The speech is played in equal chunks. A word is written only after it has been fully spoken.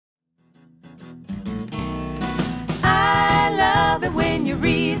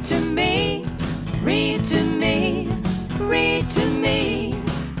to me, read to me, read to me.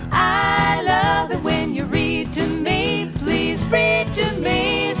 I love it when you read to me. Please read to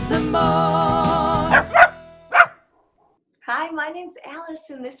me some more. Hi, my name's Alice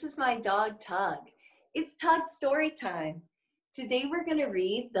and this is my dog Tug. It's Tug's story time. Today we're going to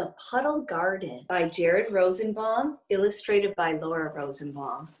read The Puddle Garden by Jared Rosenbaum, illustrated by Laura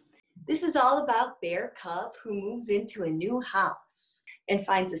Rosenbaum. This is all about Bear Cub who moves into a new house and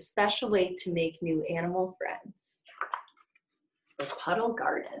finds a special way to make new animal friends. The Puddle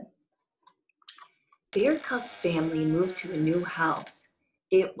Garden. Bear Cub's family moved to a new house.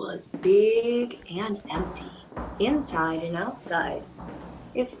 It was big and empty, inside and outside.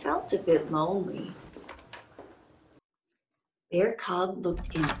 It felt a bit lonely. Bear Cub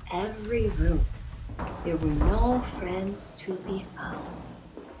looked in every room. There were no friends to be found.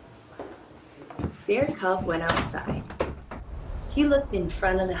 Bear Cub went outside. He looked in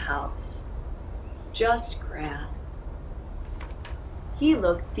front of the house. Just grass. He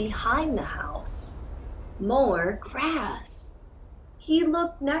looked behind the house. More grass. He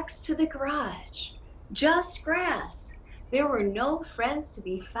looked next to the garage. Just grass. There were no friends to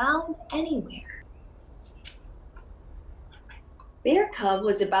be found anywhere. Bear Cub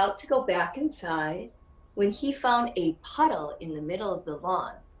was about to go back inside when he found a puddle in the middle of the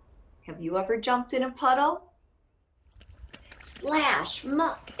lawn. Have you ever jumped in a puddle? Splash,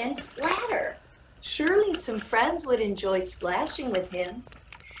 muck, and splatter. Surely some friends would enjoy splashing with him.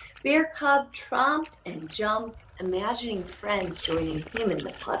 Bear Cub tromped and jumped, imagining friends joining him in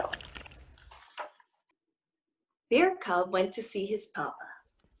the puddle. Bear Cub went to see his papa.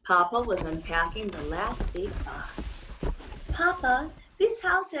 Papa was unpacking the last big box. Papa, this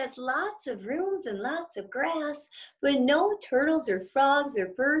house has lots of rooms and lots of grass, but no turtles or frogs or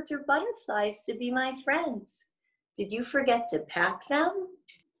birds or butterflies to be my friends. Did you forget to pack them?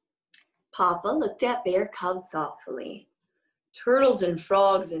 Papa looked at Bear Cub thoughtfully. Turtles and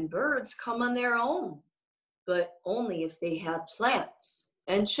frogs and birds come on their own, but only if they have plants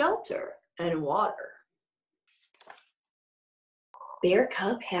and shelter and water. Bear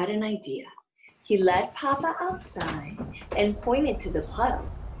Cub had an idea. He led Papa outside and pointed to the puddle.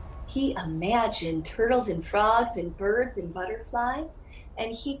 He imagined turtles and frogs and birds and butterflies,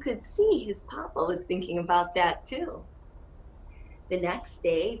 and he could see his Papa was thinking about that too. The next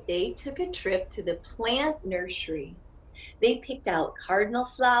day, they took a trip to the plant nursery. They picked out cardinal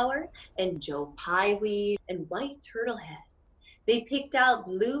flower and Joe Pye weed and white turtlehead. They picked out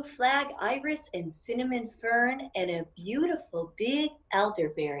blue flag iris and cinnamon fern and a beautiful big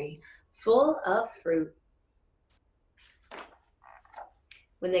elderberry full of fruits.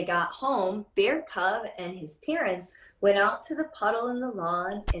 When they got home, Bear Cub and his parents went out to the puddle in the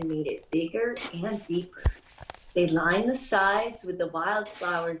lawn and made it bigger and deeper. They lined the sides with the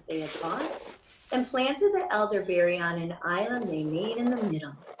wildflowers they had bought and planted the elderberry on an island they made in the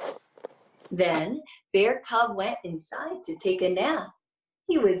middle. Then Bear Cub went inside to take a nap.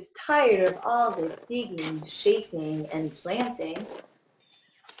 He was tired of all the digging, shaping, and planting.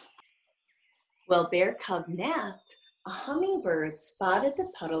 While Bear Cub napped, a hummingbird spotted the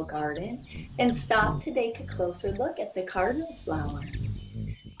puddle garden and stopped to take a closer look at the cardinal flower.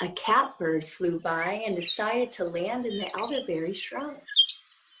 A catbird flew by and decided to land in the elderberry shrub.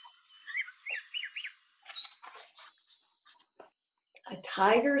 A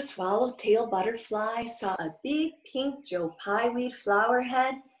tiger swallowtail butterfly saw a big pink Joe Pye weed flower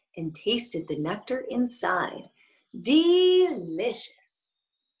head and tasted the nectar inside. Delicious!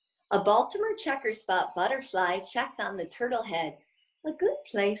 A Baltimore checker spot butterfly checked on the turtle head. A good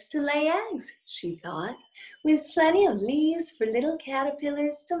place to lay eggs, she thought, with plenty of leaves for little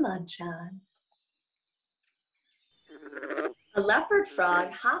caterpillars to munch on. A leopard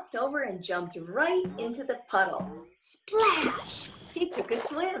frog hopped over and jumped right into the puddle. Splash! He took a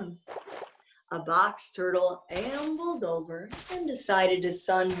swim. A box turtle ambled over and decided to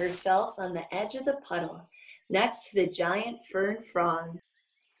sun herself on the edge of the puddle next to the giant fern frog.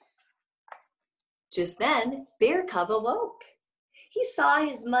 Just then, Bear Cub awoke. He saw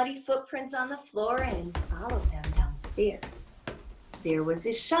his muddy footprints on the floor and followed them downstairs. There was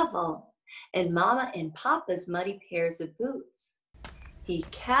his shovel and Mama and Papa's muddy pairs of boots. He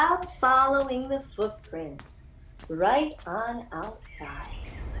kept following the footprints right on outside.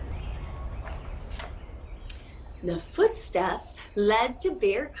 The footsteps led to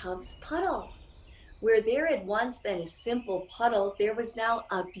Bear Cub's puddle. Where there had once been a simple puddle, there was now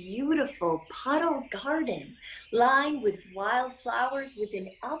a beautiful puddle garden lined with wildflowers with an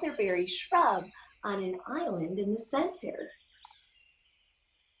elderberry shrub on an island in the center.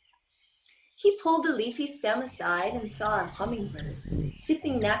 He pulled a leafy stem aside and saw a hummingbird.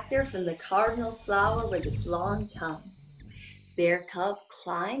 sipping nectar from the cardinal flower with its long tongue. Bear Cub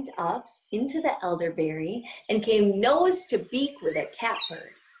climbed up into the elderberry and came nose to beak with a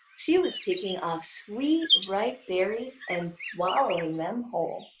catbird. She was picking off sweet, ripe berries and swallowing them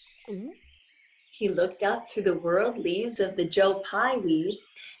whole. He looked up through the whorled leaves of the Joe Pye weed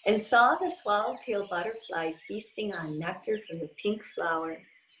and saw the swallowtail butterfly feasting on nectar from the pink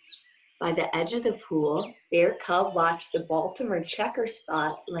flowers. By the edge of the pool, Bear Cub watched the Baltimore checker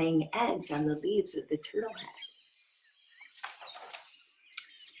spot laying eggs on the leaves of the turtlehead.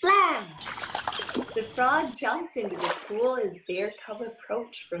 Splash! The frog jumped into the pool as Bear Cub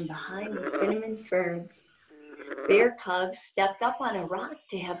approached from behind the cinnamon fern. Bear Cub stepped up on a rock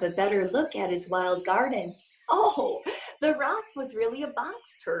to have a better look at his wild garden. Oh, the rock was really a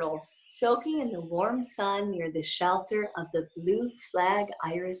box turtle, soaking in the warm sun near the shelter of the blue flag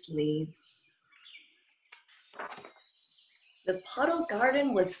iris leaves. The Puddle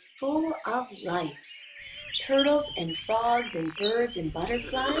Garden was full of life. Turtles and frogs and birds and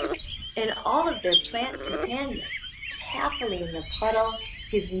butterflies and all of their plant companions. Happily in the puddle,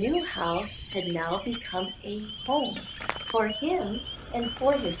 his new house had now become a home for him and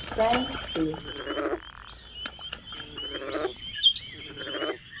for his friends too.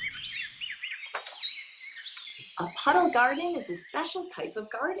 A puddle garden is a special type of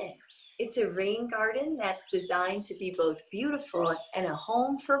garden. It's a rain garden that's designed to be both beautiful and a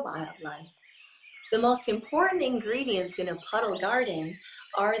home for wildlife. The most important ingredients in a puddle garden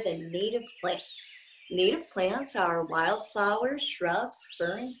are the native plants. Native plants are wildflowers, shrubs,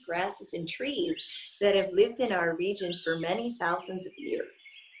 ferns, grasses, and trees that have lived in our region for many thousands of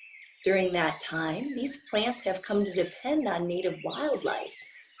years. During that time, these plants have come to depend on native wildlife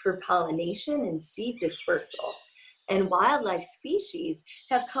for pollination and seed dispersal. And wildlife species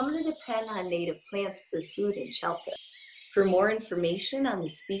have come to depend on native plants for food and shelter. For more information on the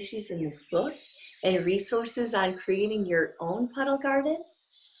species in this book and resources on creating your own puddle garden,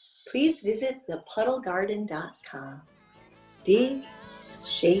 please visit thepuddlegarden.com. Dig,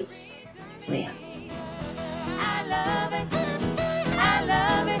 shape, plant. I love it.